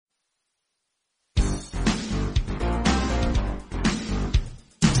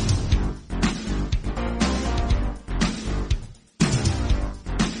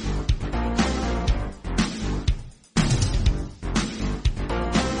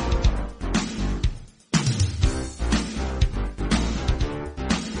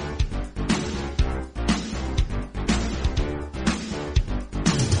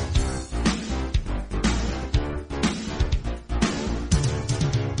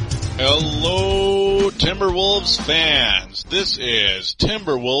Hello, Timberwolves fans. This is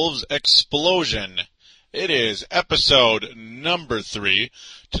Timberwolves Explosion. It is episode number 3.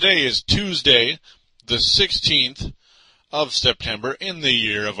 Today is Tuesday, the 16th of September in the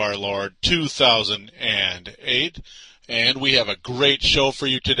year of our Lord 2008. And we have a great show for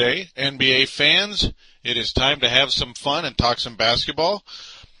you today. NBA fans, it is time to have some fun and talk some basketball.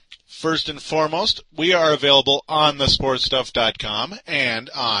 First and foremost, we are available on thesportstuff.com and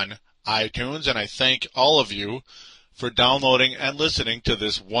on iTunes, and I thank all of you for downloading and listening to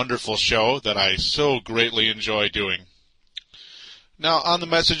this wonderful show that I so greatly enjoy doing. Now, on the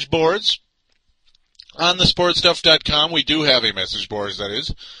message boards, on thesportstuff.com, we do have a message board, that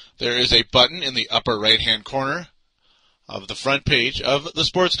is. There is a button in the upper right-hand corner of the front page of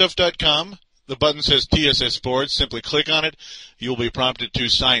thesportstuff.com. The button says TSS Sports. Simply click on it. You'll be prompted to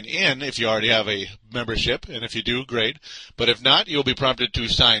sign in if you already have a membership, and if you do, great. But if not, you'll be prompted to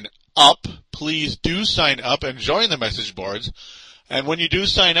sign up. Please do sign up and join the message boards. And when you do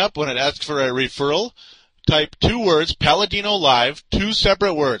sign up, when it asks for a referral, type 2 words, Paladino Live, 2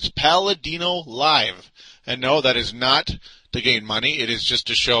 separate words, Paladino Live. And no, that is not to gain money. It is just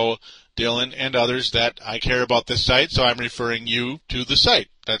to show Dylan and others that I care about this site, so I'm referring you to the site.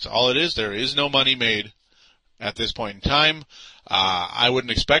 That's all it is. There is no money made at this point in time. I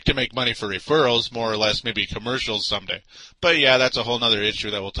wouldn't expect to make money for referrals, more or less maybe commercials someday. But yeah, that's a whole other issue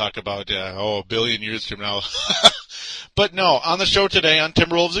that we'll talk about, a billion years from now. But no, on the show today on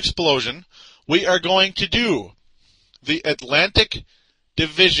Timberwolves Explosion, we are going to do the Atlantic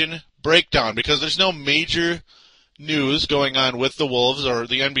Division breakdown because there's no major news going on with the Wolves or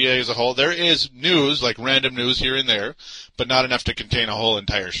the NBA as a whole. There is news, like random news here and there, but not enough to contain a whole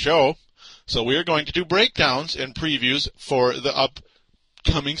entire show. So we are going to do breakdowns and previews for the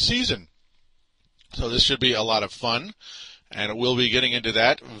upcoming season. So this should be a lot of fun, and we'll be getting into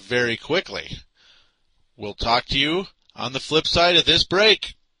that very quickly. We'll talk to you on the flip side of this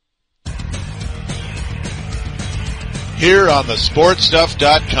break. Here on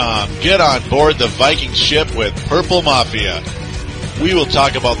thesportstuff.com, get on board the Viking ship with Purple Mafia. We will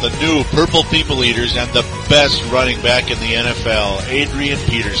talk about the new Purple People Eaters and the best running back in the NFL, Adrian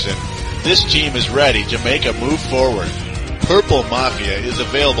Peterson. This team is ready to make a move forward. Purple Mafia is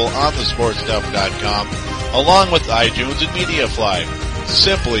available on thesportstuff.com along with iTunes and MediaFly.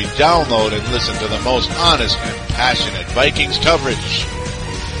 Simply download and listen to the most honest and passionate Vikings coverage.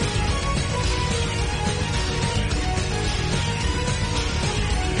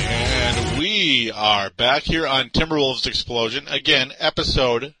 And we are back here on Timberwolves Explosion. Again,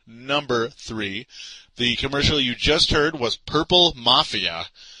 episode number 3. The commercial you just heard was Purple Mafia.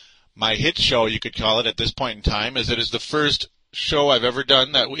 My hit show, you could call it at this point in time, as it is the first show I've ever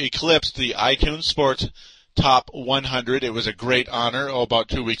done that eclipsed the iTunes Sports Top 100. It was a great honor, about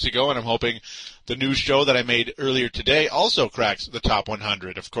 2 weeks ago, and I'm hoping the new show that I made earlier today also cracks the Top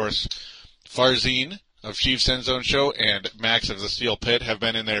 100. Of course, Farzine of Chiefs End Zone Show and Max of the Steel Pit have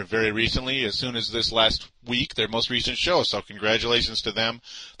been in there very recently, as soon as this last week, their most recent show, so congratulations to them.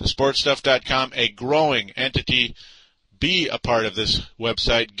 TheSportStuff.com, a growing entity. Be a part of this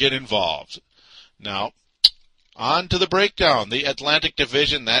website. Get involved. Now, on to the breakdown. The Atlantic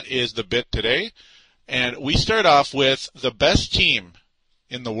Division, that is the bit today. And we start off with the best team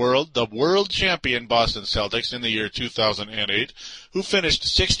in the world champion Boston Celtics in the year 2008, who finished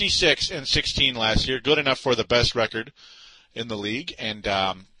 66-16 last year, good enough for the best record in the league. And,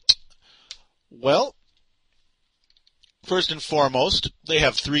 first and foremost, they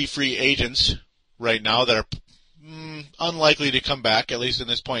have 3 free agents right now that are unlikely to come back, at least in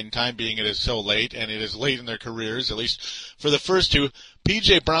this point in time, being it is so late, and it is late in their careers, at least for the first 2.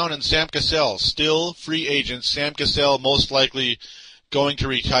 P.J. Brown and Sam Cassell, still free agents. Sam Cassell most likely going to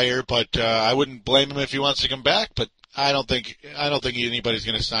retire, but I wouldn't blame him if he wants to come back, but I don't think anybody's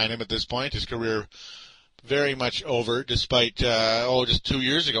going to sign him at this point. His career very much over, despite, just 2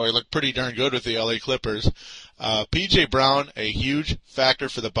 years ago, he looked pretty darn good with the LA Clippers. P.J. Brown, a huge factor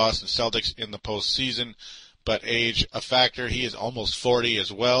for the Boston Celtics in the postseason. But age a factor. He is almost 40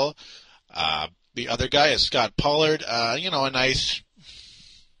 as well. The other guy is Scott Pollard. A nice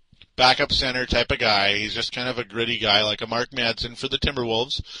backup center type of guy. He's just kind of a gritty guy, like a Mark Madsen for the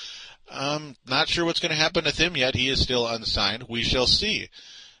Timberwolves. Not sure what's going to happen with him yet. He is still unsigned. We shall see.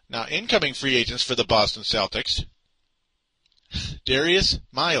 Now, incoming free agents for the Boston Celtics. Darius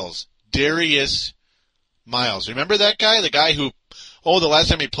Miles. Remember that guy? The guy who, the last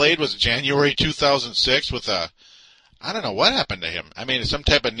time he played was January 2006 with I don't know what happened to him. I mean, some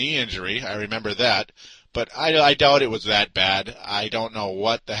type of knee injury. I remember that. But I doubt it was that bad. I don't know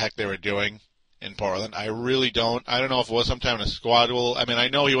what the heck they were doing. in Portland. I really don't. I don't know if it was sometime in a squad. I mean, I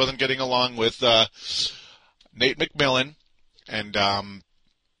know he wasn't getting along with Nate McMillan, and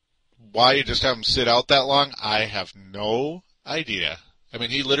why you just have him sit out that long, I have no idea. I mean,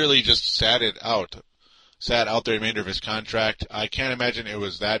 he literally just sat out the remainder of his contract. I can't imagine it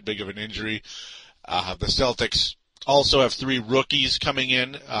was that big of an injury. The Celtics also have 3 rookies coming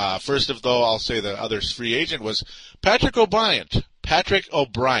in. First of though, I'll say the other free agent was Patrick O'Brien. Patrick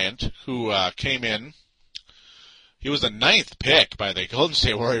O'Brien, who came in. He was the 9th pick by the Golden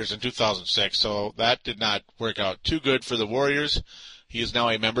State Warriors in 2006, so that did not work out too good for the Warriors. He is now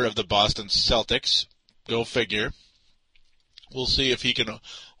a member of the Boston Celtics. Go figure. We'll see if he can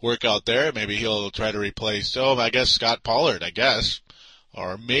work out there. Maybe he'll try to replace, I guess Scott Pollard,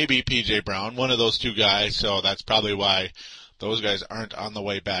 or maybe P.J. Brown, one of those 2 guys. So that's probably why those guys aren't on the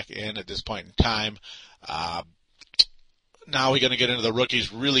way back in at this point in time. Now we're going to get into the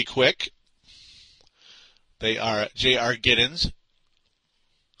rookies really quick. They are J.R. Giddens,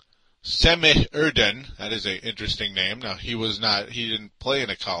 Semih Erden. That is an interesting name. Now, he didn't play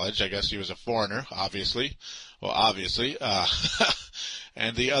in a college. I guess he was a foreigner, obviously. Well, obviously.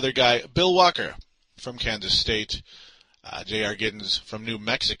 And the other guy, Bill Walker from Kansas State. J.R. Giddens from New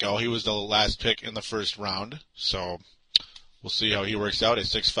Mexico. He was the last pick in the first round. So we'll see how he works out. A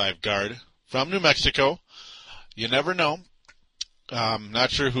 6'5" guard from New Mexico. You never know.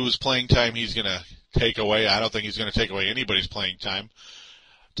 Not sure whose playing time he's going to take away. I don't think he's going to take away anybody's playing time.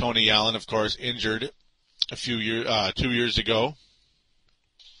 Tony Allen, of course, injured 2 years ago,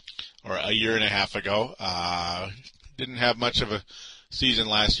 or a year and a half ago. Didn't have much of a season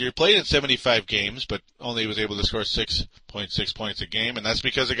last year. Played in 75 games, but only was able to score 6.6 points a game, and that's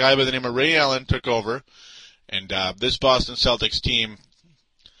because a guy by the name of Ray Allen took over. And this Boston Celtics team,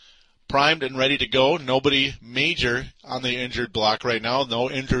 primed and ready to go. Nobody major on the injured block right now. No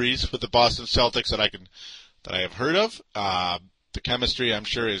injuries with the Boston Celtics that I have heard of. The chemistry, I'm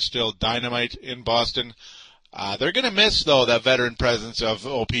sure, is still dynamite in Boston. They're going to miss, though, that veteran presence of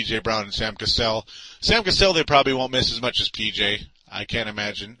P.J. Brown and Sam Cassell. Sam Cassell they probably won't miss as much as P.J., I can't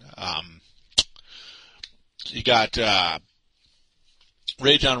imagine. You got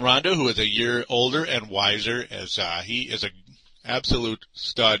Rajon Rondo, who is a year older and wiser, as he is an absolute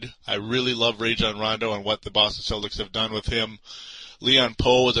stud. I really love Rajon Rondo and what the Boston Celtics have done with him. Leon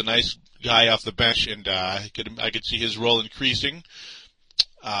Powe was a nice guy off the bench, and I could see his role increasing.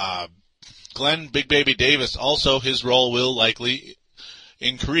 Glenn Big Baby Davis, also his role will likely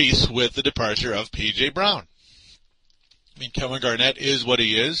increase with the departure of P.J. Brown. I mean, Kevin Garnett is what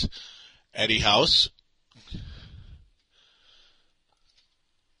he is. Eddie House,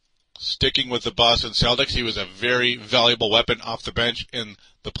 sticking with the Boston Celtics, he was a very valuable weapon off the bench in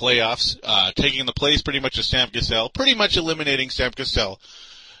the playoffs, taking the place pretty much of Sam Cassell, pretty much eliminating Sam Cassell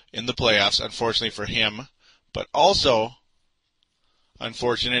in the playoffs, unfortunately for him. But also,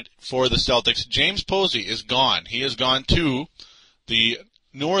 unfortunate for the Celtics, James Posey is gone. He is gone to the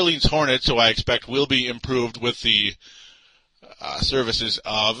New Orleans Hornets, who I expect will be improved with the services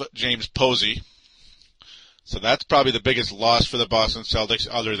of James Posey. So that's probably the biggest loss for the Boston Celtics,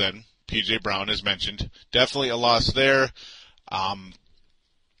 other than P.J. Brown, as mentioned. Definitely a loss there. I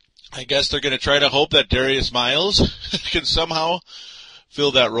guess they're going to try to hope that Darius Miles can somehow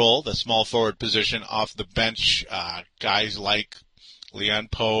fill that role, the small forward position off the bench. Guys like Leon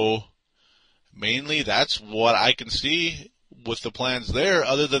Powe. Mainly, that's what I can see with the plans there.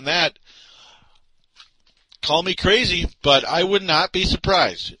 Other than that, call me crazy, but I would not be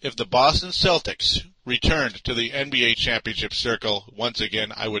surprised if the Boston Celtics returned to the NBA championship circle once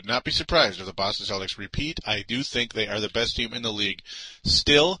again. I would not be surprised if the Boston Celtics repeat. I do think they are the best team in the league.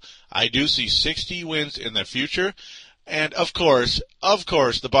 Still, I do see 60 wins in the future. And of course,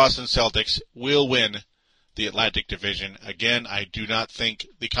 the Boston Celtics will win the Atlantic Division. Again, I do not think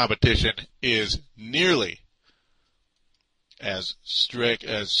the competition is nearly as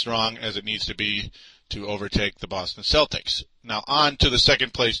strong as it needs to be to overtake the Boston Celtics. Now on to the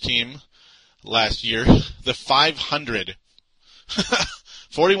second place team last year, the 500,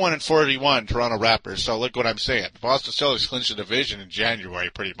 41-41 Toronto Raptors. So look what I'm saying. The Boston Celtics clinched the division in January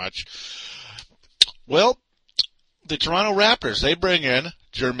pretty much. Well, the Toronto Raptors, they bring in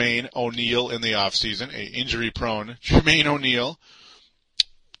Jermaine O'Neal in the offseason, a injury-prone Jermaine O'Neal.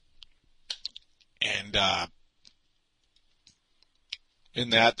 And in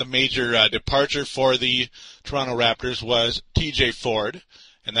that, the major departure for the Toronto Raptors was TJ Ford,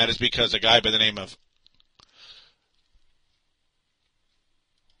 and that is because a guy by the name of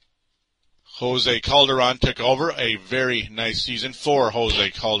Jose Calderon took over. A very nice season for Jose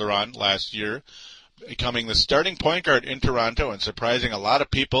Calderon last year. becoming the starting point guard in Toronto and surprising a lot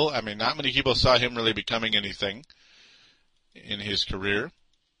of people. I mean, not many people saw him really becoming anything in his career.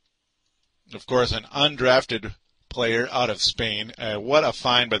 Of course, an undrafted player out of Spain. What a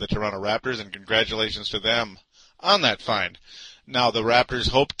find by the Toronto Raptors, and congratulations to them on that find. Now, the Raptors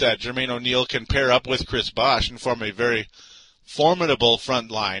hope that Jermaine O'Neal can pair up with Chris Bosh and form a very formidable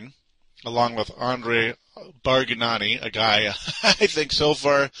front line, along with Andre Bargnani, a guy I think so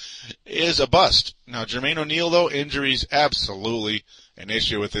far is a bust. Now, Jermaine O'Neal, though, injuries absolutely an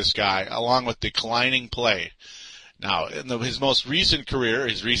issue with this guy, along with declining play. Now, in his recent career,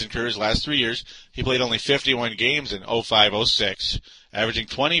 his last 3 years, he played only 51 games in 05-06, averaging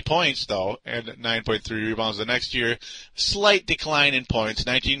 20 points, though, and 9.3 rebounds the next year. Slight decline in points,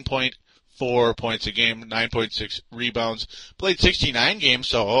 19.4 points a game, 9.6 rebounds. Played 69 games,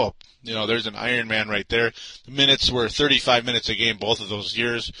 so, there's an Iron Man right there. The minutes were 35 minutes a game both of those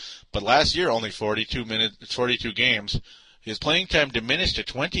years, but last year only 42 games. His playing time diminished to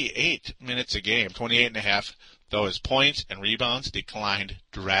 28 minutes a game, 28 and a half. Though his points and rebounds declined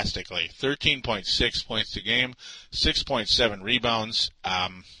drastically. 13.6 points a game, 6.7 rebounds.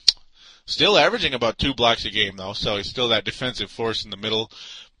 Still averaging about 2 blocks a game, though, so he's still that defensive force in the middle.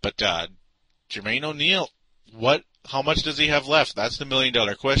 But Jermaine O'Neal, how much does he have left? That's the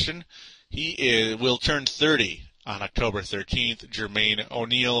million-dollar question. He will turn 30 on October 13th. Jermaine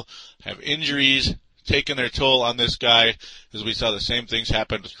O'Neal have injuries taken their toll on this guy, as we saw the same things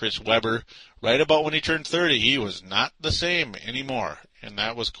happen with Chris Webber. Right about when he turned 30, he was not the same anymore, and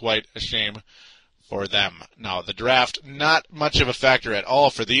that was quite a shame for them. Now, the draft, not much of a factor at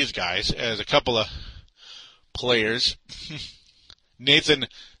all for these guys, as a couple of players. Nathan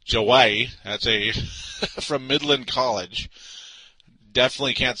Jawai, that's from Midland College.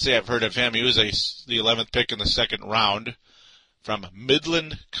 Definitely can't say I've heard of him. He was the 11th pick in the second round from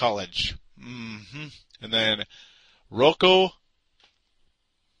Midland College. And then Roko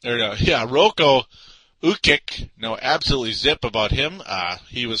Ukic. No, absolutely zip about him.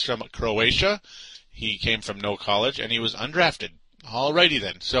 He was from Croatia. He came from no college, and he was undrafted. Alrighty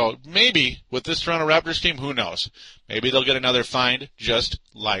then. So maybe with this Toronto Raptors team, who knows? Maybe they'll get another find just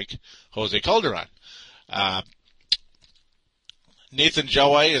like Jose Calderon. Nathan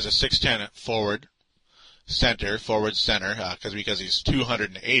Jawai is a 6'10" forward center, because he's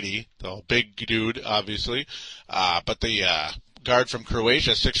 280, so big dude, obviously. But the guard from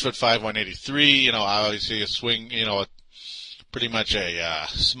Croatia, 6'5", 183. Obviously a swing. Pretty much a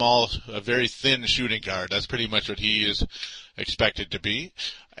very thin shooting guard. That's pretty much what he is expected to be.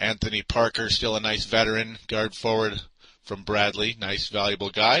 Anthony Parker, still a nice veteran guard forward from Bradley, nice valuable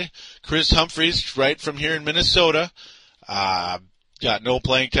guy. Chris Humphries, right from here in Minnesota, got no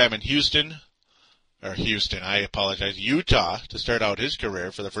playing time in Utah to start out his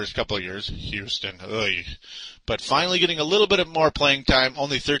career for the first couple of years. But finally getting a little bit more playing time,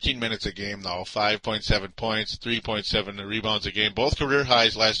 only 13 minutes a game though, 5.7 points, 3.7 rebounds a game, both career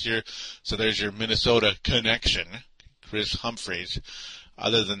highs last year. So there's your Minnesota connection, Chris Humphries.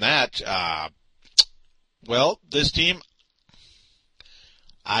 Other than that, this team,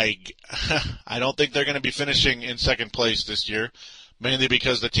 I don't think they're going to be finishing in second place this year, mainly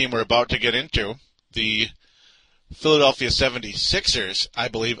because the team we're about to get into, the Philadelphia 76ers, I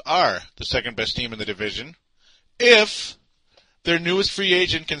believe, are the second best team in the division, if their newest free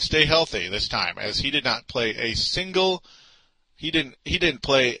agent can stay healthy this time, as he didn't play a single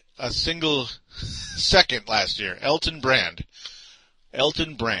second last year. Elton Brand,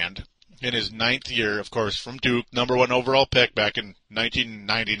 in his 9th year, of course, from Duke, number 1 overall pick back in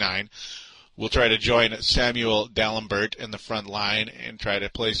 1999, will try to join Samuel Dalembert in the front line and try to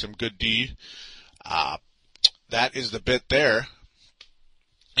play some good D. That is the bit there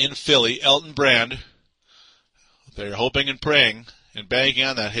in Philly. Elton Brand, they're hoping and praying and banking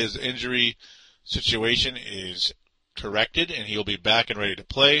on that his injury situation is corrected and he'll be back and ready to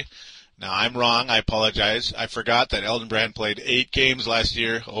play. Now, I'm wrong. I apologize. I forgot that Elton Brand played 8 games last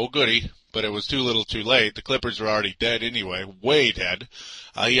year. Oh, goody. But it was too little too late. The Clippers were already dead anyway, way dead.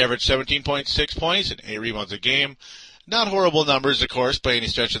 He averaged 17.6 points and 8 rebounds a game. Not horrible numbers, of course, by any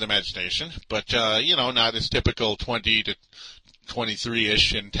stretch of the imagination, but, not as typical 20 to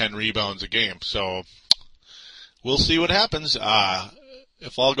 23-ish and 10 rebounds a game. So we'll see what happens.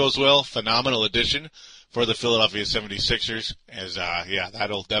 If all goes well, phenomenal addition for the Philadelphia 76ers, as,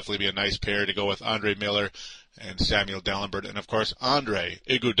 that'll definitely be a nice pair to go with Andre Miller and Samuel Dalembert, and, of course, Andre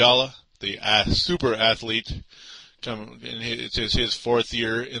Iguodala, the super athlete. It's his 4th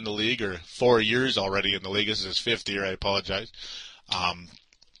year in the league, or 4 years already in the league. This is his 5th year. I apologize.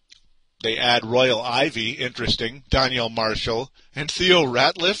 They add Royal Ivy, interesting, Daniel Marshall, and Theo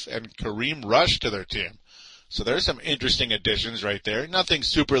Ratliff and Kareem Rush to their team. So there's some interesting additions right there. Nothing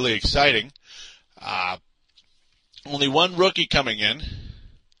superly exciting. Only one rookie coming in.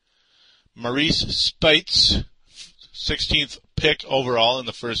 Maurice Spites, 16th pick overall in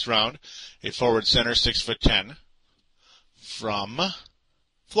the first round. A forward center, 6'10", from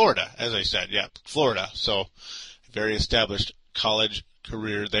Florida, as I said. Yeah, Florida. So very established college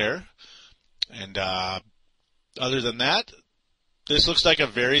career there. And other than that, this looks like a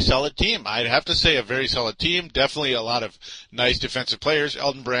very solid team. I'd have to say a very solid team. Definitely a lot of nice defensive players.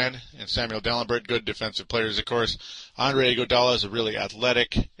 Elton Brand and Samuel Dallenberg, good defensive players, of course. Andre Iguodala is a really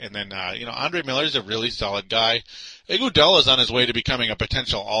athletic. And then, Andre Miller is a really solid guy. Iguodala is on his way to becoming a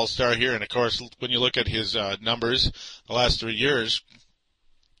potential all-star here. And, of course, when you look at his numbers the last 3 years,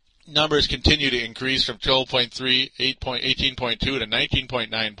 numbers continue to increase from 12.3, 18.2 to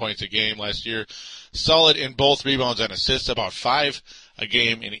 19.9 points a game last year. Solid in both rebounds and assists, about 5 a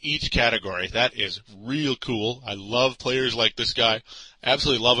game in each category. That is real cool. I love players like this guy.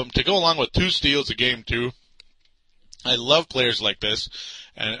 Absolutely love him. To go along with 2 steals a game, too. I love players like this.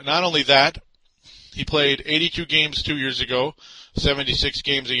 And not only that, he played 82 games 2 years ago, 76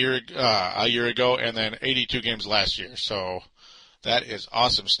 games a year ago, and then 82 games last year. So that is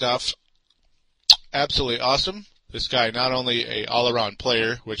awesome stuff. Absolutely awesome. This guy not only a all-around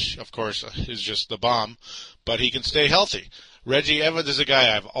player, which of course is just the bomb, but he can stay healthy. Reggie Evans is a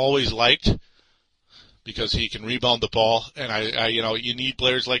guy I've always liked because he can rebound the ball, and you need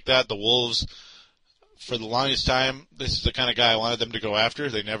players like that. The Wolves, for the longest time, this is the kind of guy I wanted them to go after.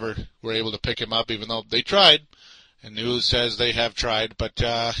 They never were able to pick him up, even though they tried, and news says they have tried. But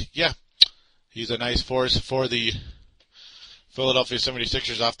he's a nice force for the Philadelphia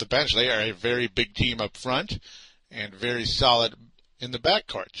 76ers off the bench. They are a very big team up front and very solid in the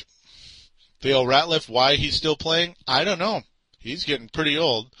backcourt. Theo Ratliff, why he's still playing, I don't know. He's getting pretty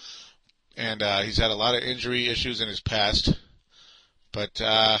old, and he's had a lot of injury issues in his past. But,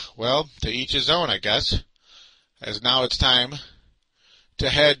 to each his own, I guess. As now it's time to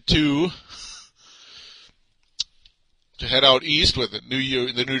head out east with the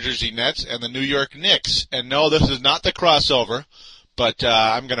New Jersey Nets and the New York Knicks. And no, this is not the crossover, but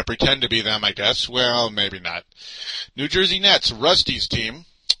I'm going to pretend to be them, I guess. Well, maybe not. New Jersey Nets, Rusty's team,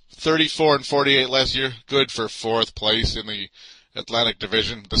 34-48 last year, good for 4th place in the Atlantic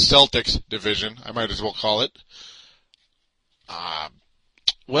Division, the Celtics Division, I might as well call it.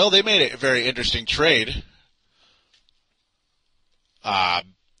 They made a very interesting trade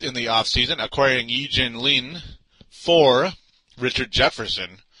in the offseason, acquiring Yijin Lin for Richard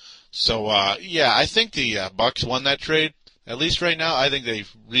Jefferson. So, I think the Bucks won that trade. At least right now, I think they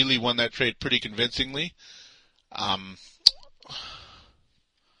really won that trade pretty convincingly.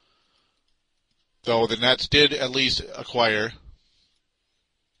 Though the Nets did at least acquire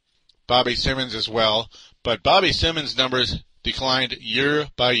Bobby Simmons as well. But Bobby Simmons' numbers declined year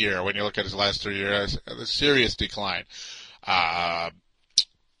by year when you look at his last 3 years. A serious decline.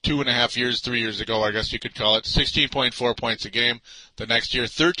 2.5 years, 3 years ago, I guess you could call it, 16.4 points a game. The next year,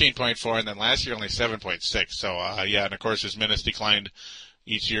 13.4, and then last year only 7.6. So, and of course his minutes declined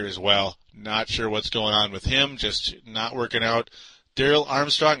each year as well. Not sure what's going on with him, just not working out. Daryl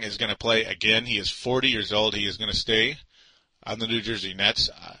Armstrong is going to play again. He is 40 years old. He is going to stay on the New Jersey Nets.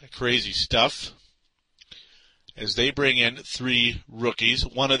 Crazy stuff. As they bring in 3 rookies.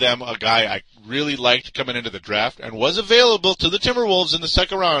 One of them, a guy I really liked coming into the draft and was available to the Timberwolves in the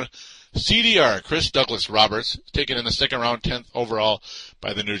second round. CDR, Chris Douglas Roberts, taken in the second round, 10th overall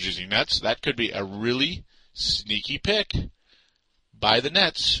by the New Jersey Nets. That could be a really sneaky pick by the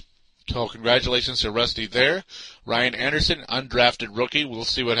Nets. So congratulations to Rusty there. Ryan Anderson, undrafted rookie. We'll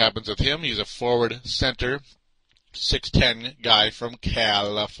see what happens with him. He's a forward center, 6'10" guy from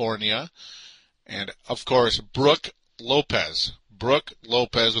California. And, of course, Brooke Lopez. Brooke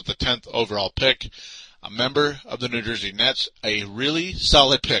Lopez with the 10th overall pick. A member of the New Jersey Nets. A really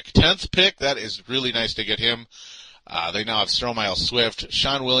solid pick. 10th pick. That is really nice to get him. They now have Stromile Swift.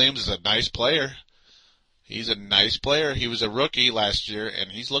 Sean Williams is a nice player. He's a nice player. He was a rookie last year,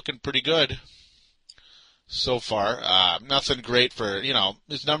 and he's looking pretty good so far. Nothing great for,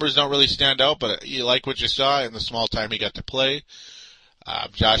 his numbers don't really stand out, but you like what you saw in the small time he got to play.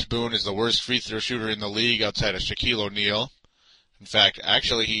 Josh Boone is the worst free throw shooter in the league outside of Shaquille O'Neal. In fact,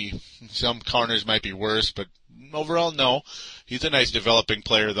 actually, some corners might be worse, but overall, no. He's a nice developing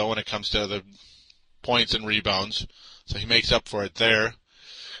player, though, when it comes to the points and rebounds. So he makes up for it there.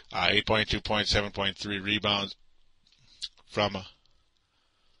 8.2 points, 7.3 rebounds from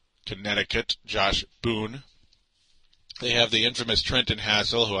Connecticut, Josh Boone. They have the infamous Trenton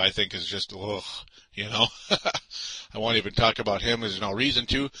Hassel, who I think is just, ugh, you know. I won't even talk about him. There's no reason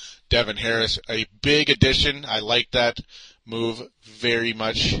to. Devin Harris, a big addition. I like that move very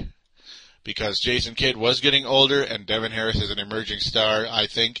much because Jason Kidd was getting older, and Devin Harris is an emerging star, I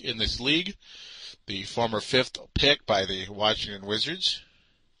think, in this league. The former 5th pick by the Washington Wizards,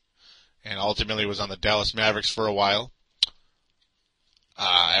 and ultimately was on the Dallas Mavericks for a while,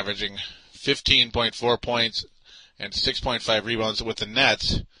 averaging 15.4 points and 6.5 rebounds with the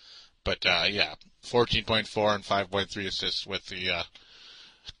Nets, but 14.4 and 5.3 assists with the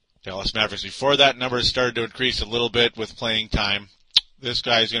Dallas Mavericks. Before that, numbers started to increase a little bit with playing time. This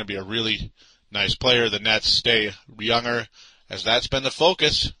guy is going to be a really nice player. The Nets stay younger, as that's been the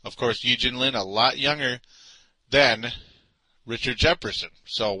focus. Of course, Yijin Lin, a lot younger than Richard Jefferson.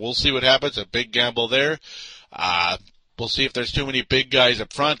 So we'll see what happens. A big gamble there. We'll see if there's too many big guys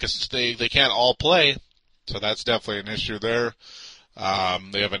up front because they can't all play. So that's definitely an issue there.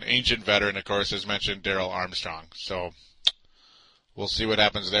 They have an ancient veteran, of course, as mentioned, Darrell Armstrong. So we'll see what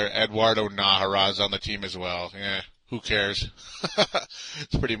happens there. Eduardo Nahara's on the team as well. Yeah, who cares?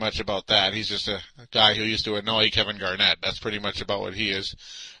 It's pretty much about that. He's just a guy who used to annoy Kevin Garnett. That's pretty much about what he is.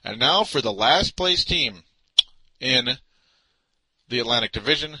 And now for the last place team in the Atlantic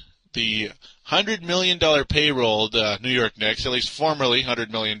Division, the $100 million payroll, the New York Knicks, at least formerly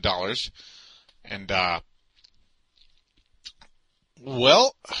 $100 million. And,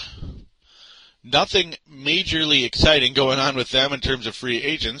 well, nothing majorly exciting going on with them in terms of free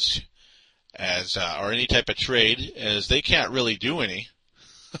agents or any type of trade, as they can't really do any.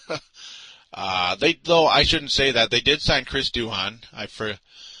 Though I shouldn't say that. They did sign Chris Duhon.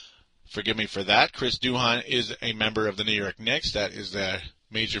 Forgive me for that. Chris Duhon is a member of the New York Knicks. That is their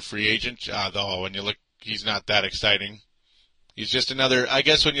major free agent. Though when you look, he's not that exciting. He's just another, I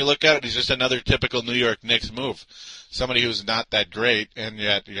guess when you look at it, he's just another typical New York Knicks move. Somebody who's not that great, and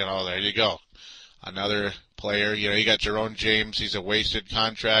yet, there you go. Another player, you got Jerome James. He's a wasted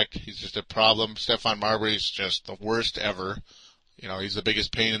contract. He's just a problem. Stephon Marbury's just the worst ever. He's the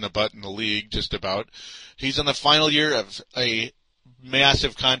biggest pain in the butt in the league, just about. He's in the final year of a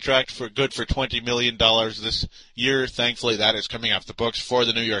massive contract for $20 million this year. Thankfully, that is coming off the books for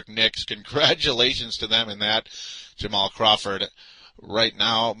the New York Knicks. Congratulations to them in that. Jamal Crawford, right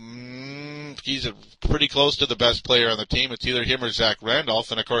now, he's pretty close to the best player on the team. It's either him or Zach Randolph,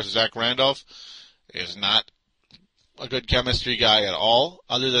 and of course, Zach Randolph is not a good chemistry guy at all.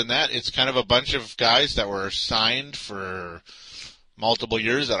 Other than that, it's kind of a bunch of guys that were signed for multiple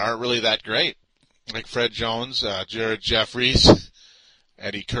years that aren't really that great, like Fred Jones, Jared Jeffries,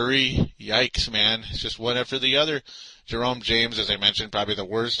 Eddie Curry. Yikes, man. It's just one after the other. Jerome James, as I mentioned, probably the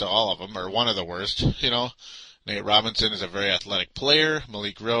worst of all of them, or one of the worst, Nate Robinson is a very athletic player.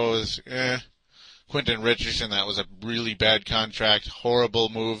 Malik Rose, Quentin Richardson, that was a really bad contract. Horrible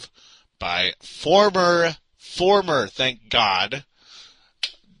move by former, thank God,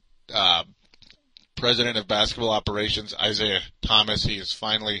 president of basketball operations, Isaiah Thomas. He is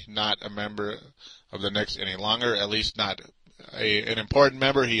finally not a member of the Knicks any longer, at least not an important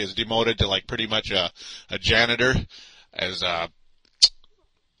member. He is demoted to pretty much a janitor, as the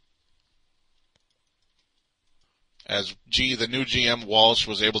new GM Walsh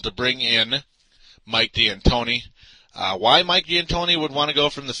was able to bring in Mike D'Antoni. Why Mike D'Antoni would want to go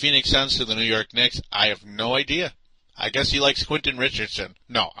from the Phoenix Suns to the New York Knicks, I have no idea. I guess he likes Quentin Richardson.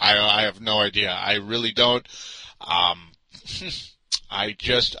 No, I have no idea. I really don't. I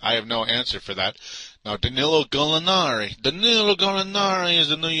have no answer for that. Now, Danilo Gallinari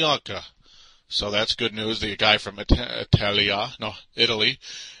is a New Yorker. So that's good news. The guy from Italy.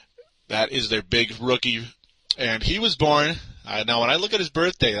 That is their big rookie. And he was born, now when I look at his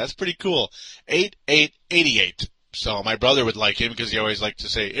birthday, that's pretty cool, 8/8/88. So my brother would like him because he always liked to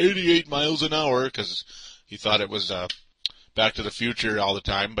say 88 miles an hour because he thought it was Back to the Future all the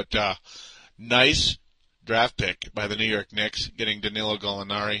time. But nice draft pick by the New York Knicks, getting Danilo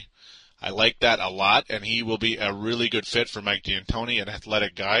Gallinari. I like that a lot, and he will be a really good fit for Mike D'Antoni, an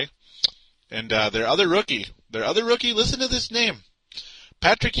athletic guy. And their other rookie, listen to this name.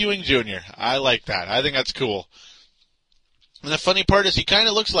 Patrick Ewing Jr. I like that. I think that's cool. And the funny part is he kind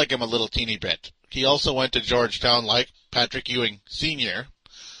of looks like him a little teeny bit. He also went to Georgetown like Patrick Ewing Sr.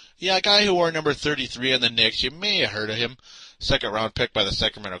 Yeah, a guy who wore number 33 on the Knicks. You may have heard of him. Second round pick by the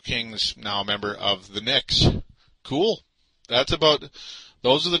Sacramento Kings, now a member of the Knicks. Cool.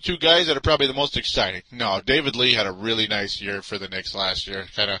 Those are the two guys that are probably the most exciting. No, David Lee had a really nice year for the Knicks last year.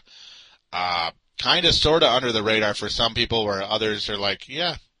 Kind of sort of under the radar for some people, where others are like,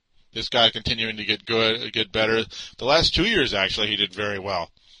 yeah, this guy continuing to get better. The last 2 years, actually, he did very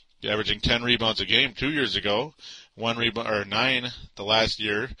well. Averaging 10 rebounds a game 2 years ago, 1 rebound, or 9 the last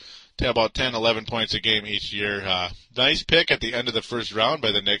year, to about 10, 11 points a game each year. Nice pick at the end of the first round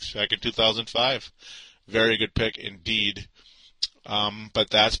by the Knicks back in 2005. Very good pick indeed. But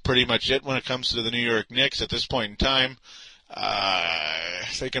that's pretty much it when it comes to the New York Knicks at this point in time.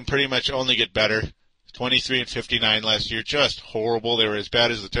 They can pretty much only get better. 23-59 last year, just horrible. They were as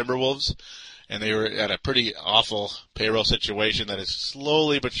bad as the Timberwolves, and they were at a pretty awful payroll situation that is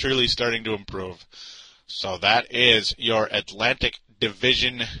slowly but surely starting to improve. So that is your Atlantic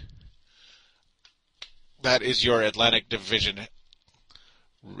Division. That is your Atlantic Division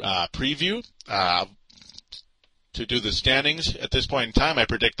preview. To do the standings at this point in time, I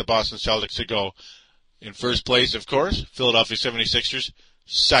predict the Boston Celtics to go in first place, of course. Philadelphia 76ers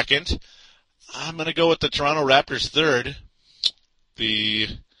second. I'm going to go with the Toronto Raptors third, the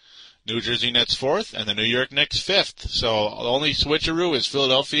New Jersey Nets fourth, and the New York Knicks fifth. So the only switcheroo is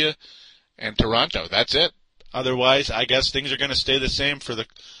Philadelphia and Toronto. That's it. Otherwise, I guess things are going to stay the same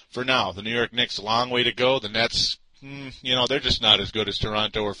for now. The New York Knicks, a long way to go. The Nets, they're just not as good as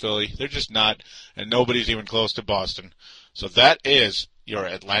Toronto or Philly. They're just not, and nobody's even close to Boston. So that is your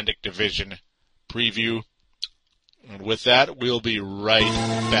Atlantic Division preview. And with that, we'll be right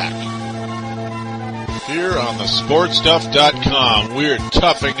back. Here on thesportstuff.com, we're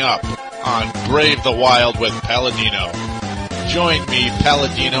toughing up on Brave the Wild with Palladino. Join me,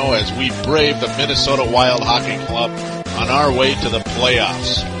 Palladino, as we brave the Minnesota Wild Hockey Club on our way to the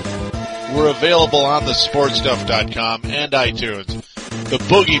playoffs. We're available on thesportstuff.com and iTunes. The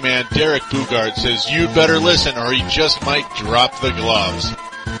boogeyman, Derek Bugard, says you'd better listen or he just might drop the gloves.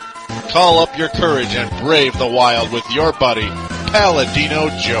 Call up your courage and brave the Wild with your buddy, Palladino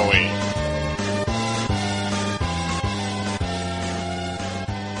Joey.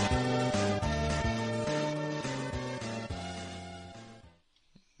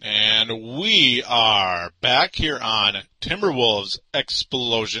 And we are back here on Timberwolves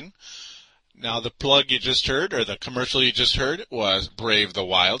Explosion. Now, the plug you just heard, or the commercial you just heard, was Brave the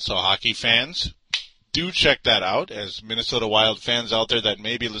Wild. So, hockey fans, do check that out. As Minnesota Wild fans out there that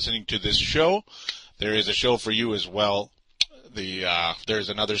may be listening to this show, there is a show for you as well. There's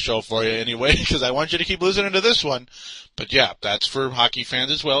another show for you anyway, because I want you to keep listening to this one. But yeah, that's for hockey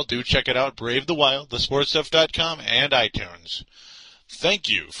fans as well. Do check it out. Brave the Wild, thesportstuff.com, and iTunes. Thank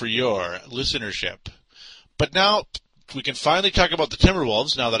you for your listenership. But now we can finally talk about the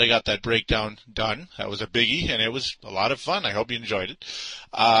Timberwolves now that I got that breakdown done. That was a biggie, and it was a lot of fun. I hope you enjoyed it.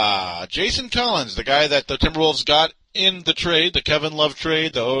 Jason Collins, the guy that the Timberwolves got in the trade, the Kevin Love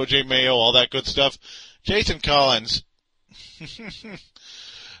trade, the O.J. Mayo, all that good stuff. Jason Collins.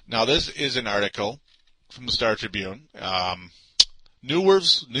 Now, this is an article from the Star Tribune. New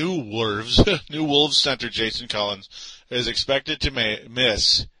Wolves center Jason Collins is expected to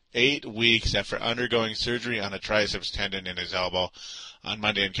miss 8 weeks after undergoing surgery on a triceps tendon in his elbow on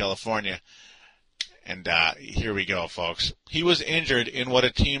Monday in California. And here we go, folks. He was injured in what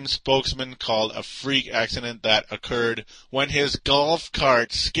a team spokesman called a freak accident that occurred when his golf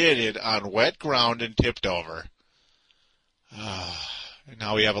cart skidded on wet ground and tipped over.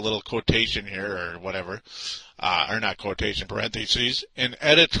 Now we have a little quotation here, or whatever. Or not quotation, parentheses. An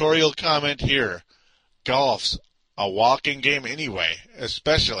editorial comment here. Golf's a walking game anyway,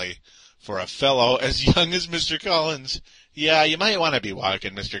 especially for a fellow as young as Mr. Collins. Yeah, you might want to be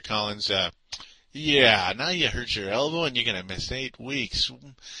walking, Mr. Collins. Yeah, now you hurt your elbow and you're going to miss 8 weeks.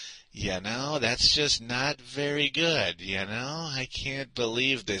 That's just not very good, I can't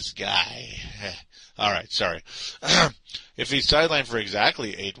believe this guy. All right, sorry. If he's sidelined for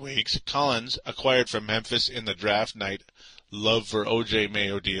exactly 8 weeks, Collins, acquired from Memphis in the draft night love for O.J.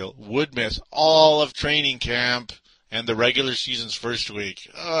 Mayo deal, would miss all of training camp and the regular season's first week.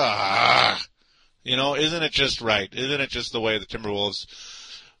 Isn't it just right? Isn't it just the way the Timberwolves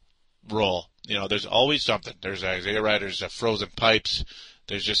roll? There's always something. There's Isaiah Ryder's frozen pipes.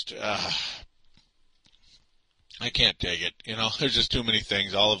 There's just, I can't take it. There's just too many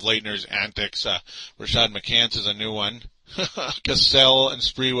things. All of Leitner's antics. Rashad McCants is a new one. Cassell and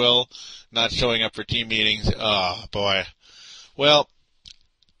Sprewell not showing up for team meetings. Oh, boy. Well,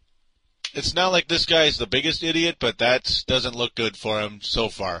 it's not like this guy is the biggest idiot, but that doesn't look good for him so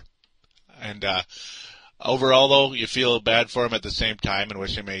far. And overall, though, you feel bad for him at the same time and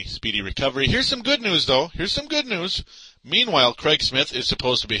wish him a speedy recovery. Here's some good news, though. Meanwhile, Craig Smith is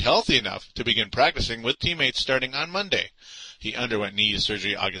supposed to be healthy enough to begin practicing with teammates starting on Monday. He underwent knee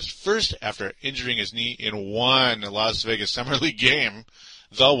surgery August 1st after injuring his knee in one Las Vegas Summer League game.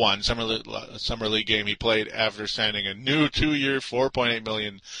 The one Summer League game he played after signing a new 2-year, $4.8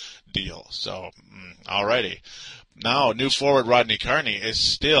 million deal. So, alrighty. Now, new forward Rodney Carney is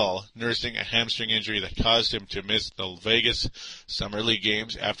still nursing a hamstring injury that caused him to miss the Vegas Summer League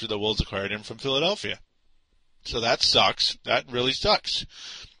games after the Wolves acquired him from Philadelphia. So that sucks. That really sucks.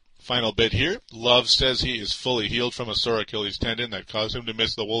 Final bit here. Love says he is fully healed from a sore Achilles tendon that caused him to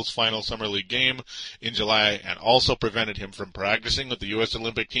miss the Wolves' final Summer League game in July and also prevented him from practicing with the U.S.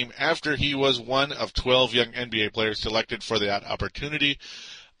 Olympic team after he was one of 12 young NBA players selected for that opportunity.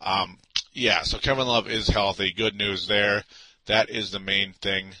 So Kevin Love is healthy. Good news there. That is the main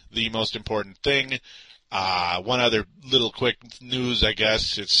thing, the most important thing. One other little quick news, I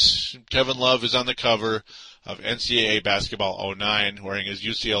guess. It's Kevin Love is on the cover of NCAA Basketball 09 wearing his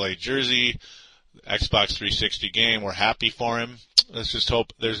UCLA jersey, Xbox 360 game. We're happy for him. Let's just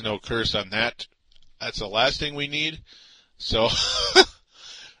hope there's no curse on that. That's the last thing we need. So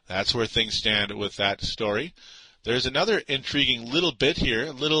that's where things stand with that story. There's another intriguing little bit here,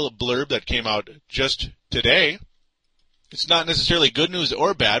 a little blurb that came out just today. It's not necessarily good news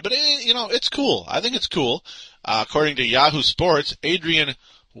or bad, but it's cool. I think it's cool. According to Yahoo Sports, Adrian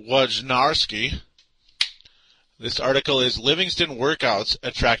Wojnarowski, this article is Livingston Workouts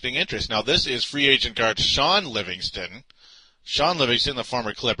Attracting Interest. Now, this is free agent guard Sean Livingston. Sean Livingston, the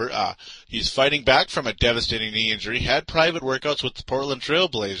former Clipper, he's fighting back from a devastating knee injury, had private workouts with the Portland Trail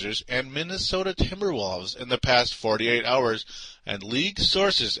Blazers and Minnesota Timberwolves in the past 48 hours, and league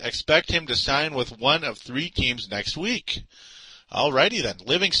sources expect him to sign with one of 3 teams next week. Alrighty then.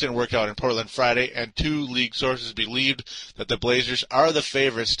 Livingston worked out in Portland Friday, and 2 league sources believed that the Blazers are the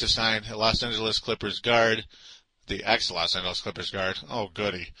favorites to sign Los Angeles Clippers guard, the ex-Los Angeles Clippers guard. Oh,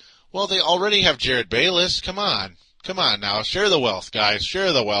 goody. Well, they already have Jared Bayless. Come on now. Share the wealth, guys.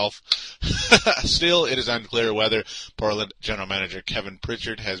 Share the wealth. Still, it is unclear whether Portland general manager Kevin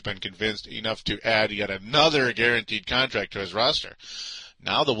Pritchard has been convinced enough to add yet another guaranteed contract to his roster.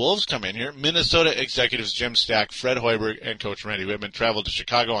 Now the Wolves come in here. Minnesota executives Jim Stack, Fred Hoiberg, and coach Randy Whitman traveled to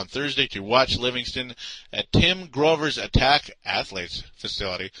Chicago on Thursday to watch Livingston at Tim Grover's Attack Athletes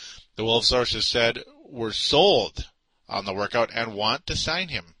facility. The Wolves sources said we're sold on the workout and want to sign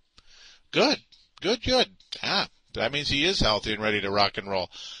him. Good. That means he is healthy and ready to rock and roll.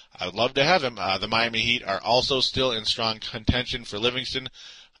 I would love to have him. The Miami Heat are also still in strong contention for Livingston.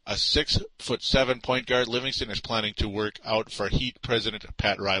 A 6'7" point guard, Livingston is planning to work out for Heat president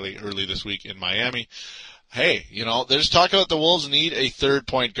Pat Riley early this week in Miami. Hey, there's talk about the Wolves need a third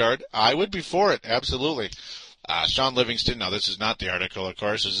point guard. I would be for it, absolutely. Sean Livingston, now this is not the article, of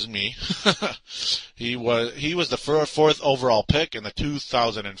course, this is me. He was the 4th overall pick in the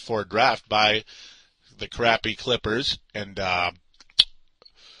 2004 draft by the crappy Clippers, and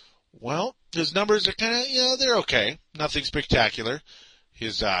his numbers are kind of, they're okay. Nothing spectacular.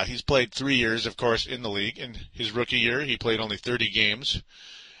 He's played 3 years, of course, in the league. In his rookie year, he played only 30 games,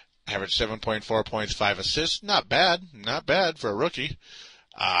 averaged 7.4 points, 5 assists. Not bad for a rookie.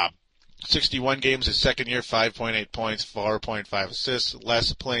 61 games his second year, 5.8 points, 4.5 assists,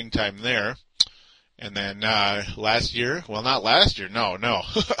 less playing time there. And then last year, well, not last year, no.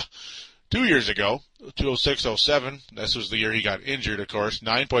 2 years ago, 2006-07, this was the year he got injured, of course,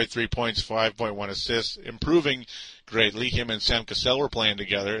 9.3 points, 5.1 assists, improving greatly. Him and Sam Cassell were playing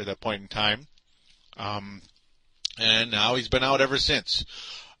together at that point in time. And now he's been out ever since.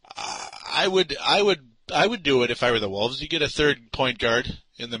 I would do it if I were the Wolves. You get a third point guard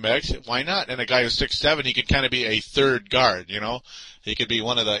in the mix. Why not? And a guy who's 6'7", he could kind of be a third guard, He could be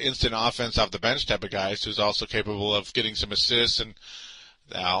one of the instant offense off the bench type of guys who's also capable of getting some assists, and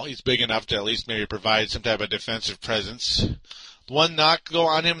he's big enough to at least maybe provide some type of defensive presence. One knock go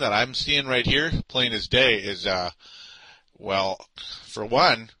on him that I'm seeing right here, plain as day, is, for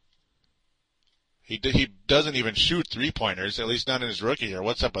one, he doesn't even shoot three-pointers, at least not in his rookie year.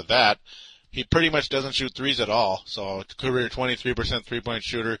 What's up with that? He pretty much doesn't shoot threes at all. So career 23% three-point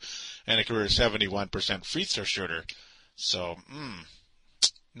shooter and a career 71% free throw shooter. So,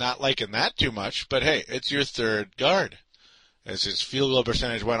 not liking that too much, but hey, it's your third guard. As his field goal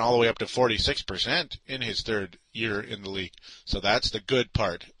percentage went all the way up to 46% in his third year in the league. So that's the good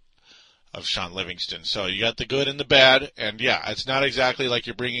part of Sean Livingston. So you got the good and the bad, and it's not exactly like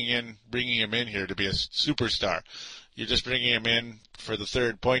you're bringing him in here to be a superstar. You're just bringing him in for the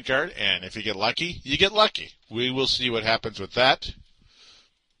third point guard, and if you get lucky, you get lucky. We will see what happens with that.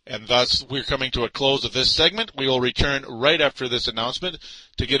 And thus, we're coming to a close of this segment. We will return right after this announcement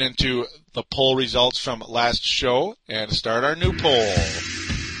to get into the poll results from last show and start our new poll.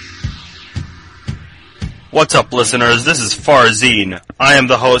 What's up, listeners? This is Farzine. I am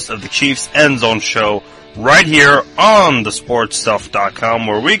the host of the Chiefs End Zone Show right here on thesportstuff.com,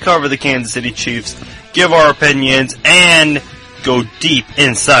 where we cover the Kansas City Chiefs, give our opinions, and go deep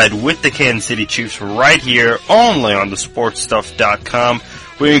inside with the Kansas City Chiefs right here, only on thesportstuff.com.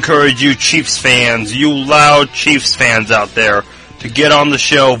 We encourage you Chiefs fans, you loud Chiefs fans out there, to get on the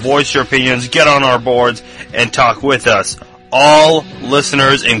show, voice your opinions, get on our boards, and talk with us. All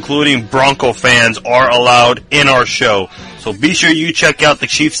listeners, including Bronco fans, are allowed in our show. So be sure you check out the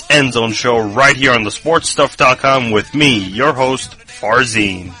Chiefs End Zone show right here on thesportstuff.com with me, your host,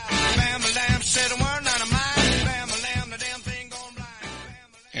 Farzine.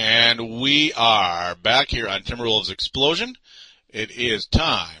 And we are back here on Timberwolves Explosion. It is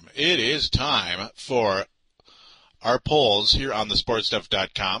time for our polls here on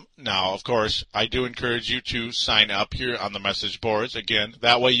thesportstuff.com. Now, of course, I do encourage you to sign up here on the message boards. Again,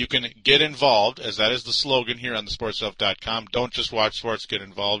 that way you can get involved, as that is the slogan here on thesportstuff.com. Don't just watch sports, get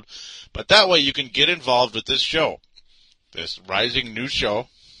involved. But that way you can get involved with this show, this rising new show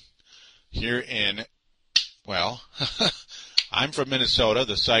here in, well, I'm from Minnesota.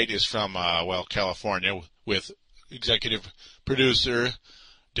 The site is from, California, with executive producer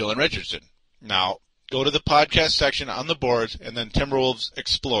Dylan Richardson. Now, go to the podcast section on the boards, and then Timberwolves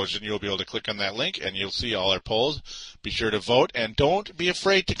Explosion. You'll be able to click on that link, and you'll see all our polls. Be sure to vote, and don't be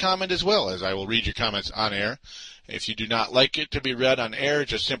afraid to comment as well, as I will read your comments on air. If you do not like it to be read on air,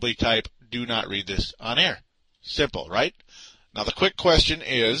 just simply type, "Do not read this on air." Simple, right? Now, the quick question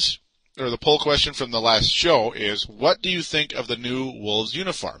is, or the poll question from the last show is, what do you think of the new Wolves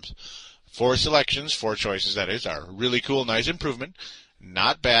uniforms? 4 selections, 4 choices, that is, are really cool, nice improvement.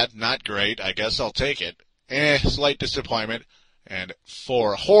 Not bad, not great, I guess I'll take it. Slight disappointment. And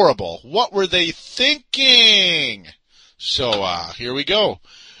 4 horrible. What were they thinking? So, here we go.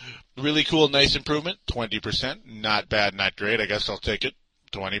 Really cool, nice improvement, 20%. Not bad, not great, I guess I'll take it,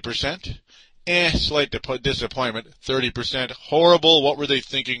 20%. Slight disappointment, 30%. Horrible, what were they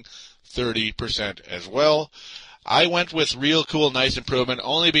thinking? 30% as well. I went with real cool, nice improvement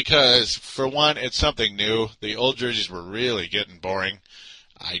only because, for one, it's something new. The old jerseys were really getting boring.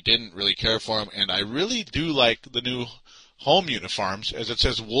 I didn't really care for them, and I really do like the new home uniforms, as it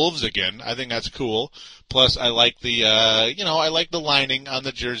says Wolves again. I think that's cool. Plus, I like the, I like the lining on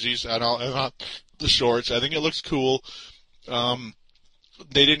the jerseys and all the shorts. I think it looks cool.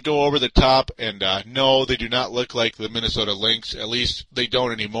 They didn't go over the top, and no, they do not look like the Minnesota Lynx. At least they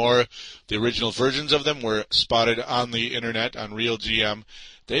don't anymore. The original versions of them were spotted on the internet on Real GM.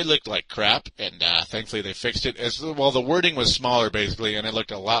 They looked like crap, and thankfully they fixed it. The wording was smaller, basically, and it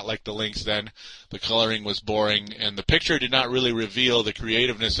looked a lot like the Lynx then. The coloring was boring, and the picture did not really reveal the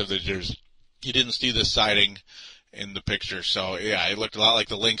creativeness of the jersey. You didn't see the siding in the picture, so, yeah, it looked a lot like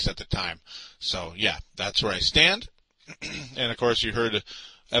the Lynx at the time. So, yeah, that's where I stand. And, of course, you heard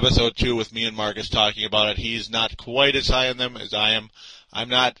episode 2 with me and Marcus talking about it. He's not quite as high on them as I am.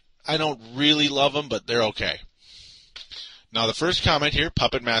 I don't really love them, but they're okay. Now, the first comment here,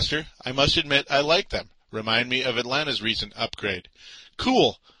 Puppet Master, I must admit I like them. Remind me of Atlanta's recent upgrade.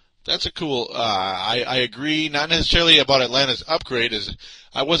 Cool. That's a cool, I agree, not necessarily about Atlanta's upgrade, as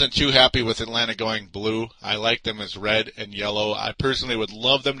I wasn't too happy with Atlanta going blue. I like them as red and yellow. I personally would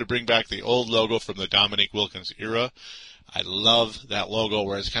love them to bring back the old logo from the Dominique Wilkins era. I love that logo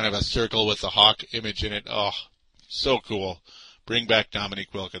where it's kind of a circle with the hawk image in it. Oh, so cool. Bring back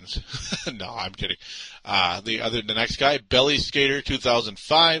Dominique Wilkins. No, I'm kidding. The next guy, Belly Skater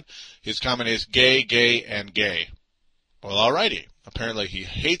 2005. His comment is gay, and gay. Well, alrighty. Apparently he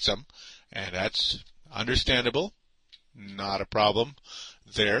hates them, and that's understandable. Not a problem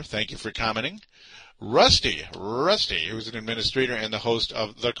there. Thank you for commenting. Rusty, who's an administrator and the host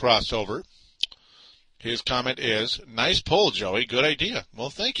of The Crossover. His comment is, nice poll, Joey. Good idea. Well,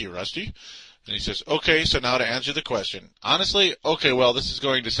 thank you, Rusty. And he says, okay, so now to answer the question. Honestly, okay, well, this is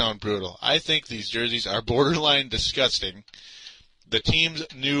going to sound brutal. I think these jerseys are borderline disgusting. The team's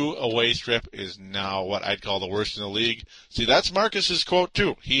new away strip is now what I'd call the worst in the league. See, that's Marcus's quote,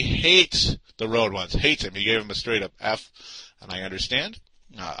 too. He hates the road ones. Hates him. He gave him a straight-up F, and I understand.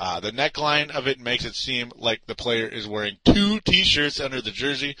 The neckline of it makes it seem like the player is wearing 2 T-shirts under the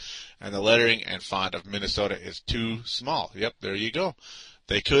jersey, and the lettering and font of Minnesota is too small. Yep, there you go.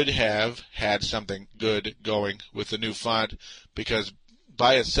 They could have had something good going with the new font, because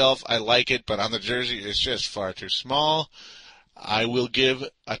by itself, I like it, but on the jersey, it's just far too small. I will give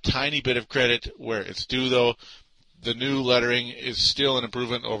a tiny bit of credit where it's due, though. The new lettering is still an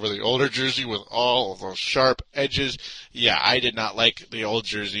improvement over the older jersey with all of those sharp edges. Yeah, I did not like the old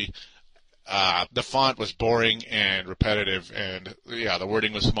jersey. The font was boring and repetitive, and yeah, the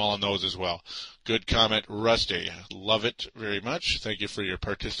wording was small on those as well. Good comment, Rusty. Love it very much. Thank you for your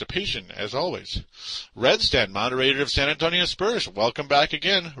participation, as always. Redsten, moderator of San Antonio Spurs. Welcome back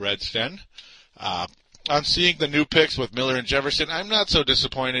again, Redsten. on seeing the new picks with Miller and Jefferson, I'm not so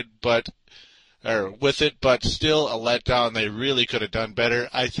disappointed, but still a letdown. They really could have done better.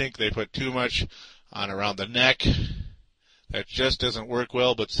 I think they put too much on around the neck. That just doesn't work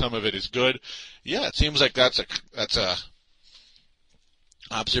well, but some of it is good. Yeah, it seems like that's a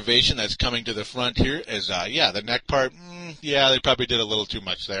observation that's coming to the front here. Is the neck part. They probably did a little too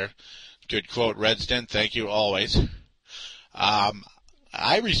much there. Good quote, Redston. Thank you always.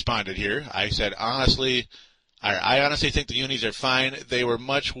 I responded here. I said I honestly think the unis are fine. They were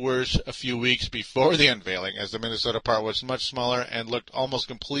much worse a few weeks before the unveiling, as the Minnesota part was much smaller and looked almost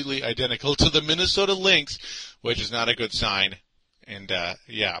completely identical to the Minnesota Lynx, which is not a good sign. And,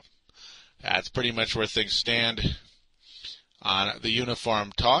 that's pretty much where things stand on the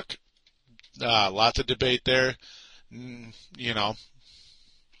uniform talk. Lots of debate there.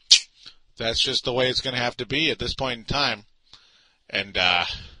 That's just the way it's going to have to be at this point in time. And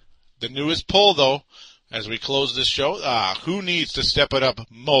the newest poll, though, as we close this show, who needs to step it up the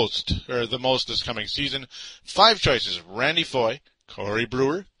most this coming season? 5 choices: Randy Foye, Corey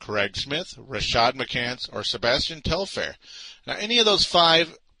Brewer, Craig Smith, Rashad McCants, or Sebastian Telfair. Now, any of those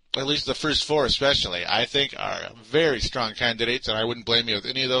 5, at least the first 4 especially, I think are very strong candidates, and I wouldn't blame you with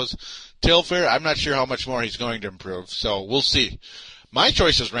any of those. Telfair, I'm not sure how much more he's going to improve, so we'll see. My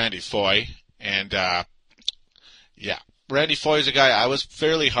choice is Randy Foye, and Randy Foye is a guy I was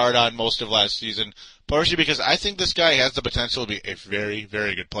fairly hard on most of last season, partially because I think this guy has the potential to be a very,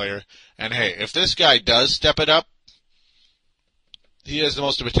 very good player. And hey, if this guy does step it up, he has the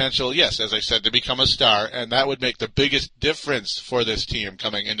most potential, yes, as I said, to become a star, and that would make the biggest difference for this team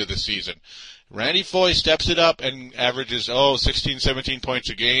coming into the season. Randy Foye steps it up and averages, 16, 17 points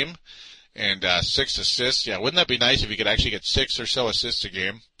a game and 6 assists. Yeah, wouldn't that be nice if he could actually get 6 or so assists a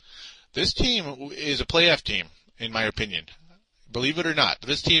game? This team is a playoff team, in my opinion. Believe it or not,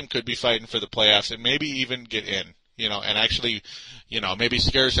 this team could be fighting for the playoffs and maybe even get in, and actually, maybe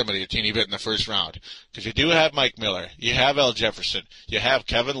scare somebody a teeny bit in the first round. Because you do have Mike Miller, you have Al Jefferson, you have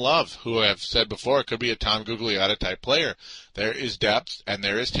Kevin Love, who I've said before could be a Tom Gugliotta type player. There is depth and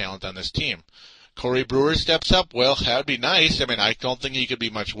there is talent on this team. Corey Brewer steps up. Well, that would be nice. I mean, I don't think he could be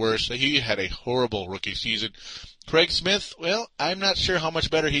much worse. He had a horrible rookie season. Craig Smith, well, I'm not sure how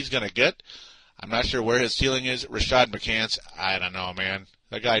much better he's going to get. I'm not sure where his ceiling is. Rashad McCants, I don't know, man.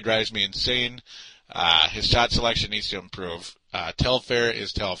 That guy drives me insane. His shot selection needs to improve. Telfair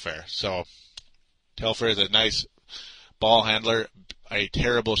is Telfair. So Telfair is a nice ball handler, a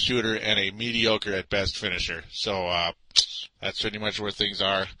terrible shooter, and a mediocre at best finisher. So that's pretty much where things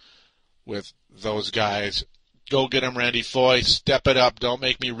are with those guys. Go get him, Randy Foye. Step it up. Don't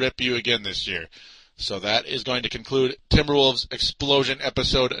make me rip you again this year. So that is going to conclude Timberwolves Explosion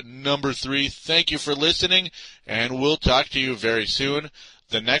episode number 3. Thank you for listening, and we'll talk to you very soon.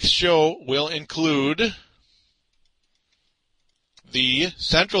 The next show will include the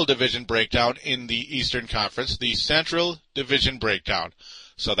Central Division breakdown in the Eastern Conference, the Central Division breakdown.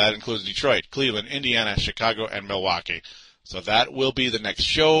 So that includes Detroit, Cleveland, Indiana, Chicago, and Milwaukee. So that will be the next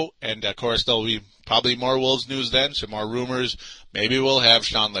show, and of course there'll be probably more Wolves news then, some more rumors. Maybe we'll have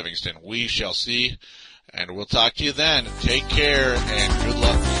Sean Livingston. We shall see, and we'll talk to you then. Take care, and good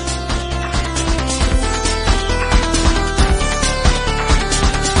luck.